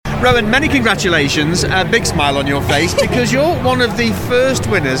Rowan, many congratulations. A big smile on your face because you're one of the first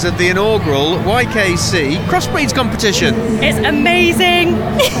winners of the inaugural YKC Crossbreeds competition. It's amazing.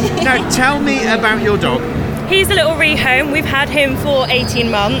 Now, tell me about your dog. He's a little rehome. We've had him for 18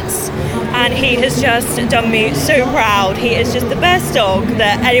 months and he has just done me so proud. He is just the best dog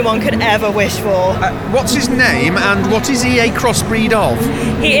that anyone could ever wish for. What's his name and what is he a crossbreed of?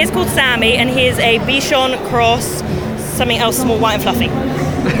 He is called Sammy and he is a Bichon cross, something else small, white and fluffy.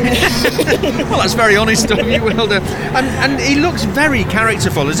 Well, that's very honest of you, well done. And he looks very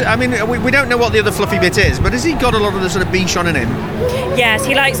characterful. I mean, we don't know what the other fluffy bit is, but has he got a lot of the sort of Bichon in him? Yes,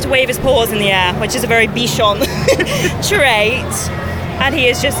 he likes to wave his paws in the air, which is a very Bichon trait. And he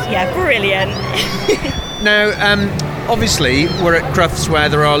is just, brilliant. Now, obviously, we're at Crufts where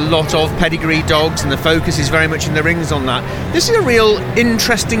there are a lot of pedigree dogs and the focus is very much in the rings on that. This is a real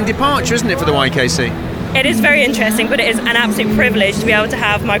interesting departure, isn't it, for the YKC? It is very interesting, but it is an absolute privilege to be able to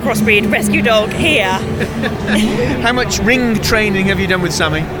have my crossbreed rescue dog here. How much ring training have you done with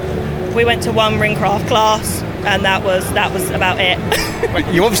Sammy? We went to one ring craft class, and that was about it.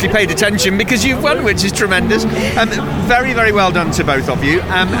 Well, you obviously paid attention because you've won, which is tremendous. Very, very well done to both of you.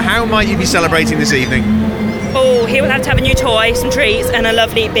 How might you be celebrating this evening? Oh, he will have to have a new toy, some treats, and a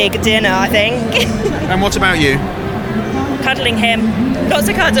lovely big dinner, I think. And what about you? Cuddling him. Lots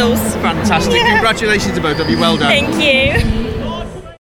of cuddles. Fantastic. Yeah. Congratulations to both of you. Well done. Thank you.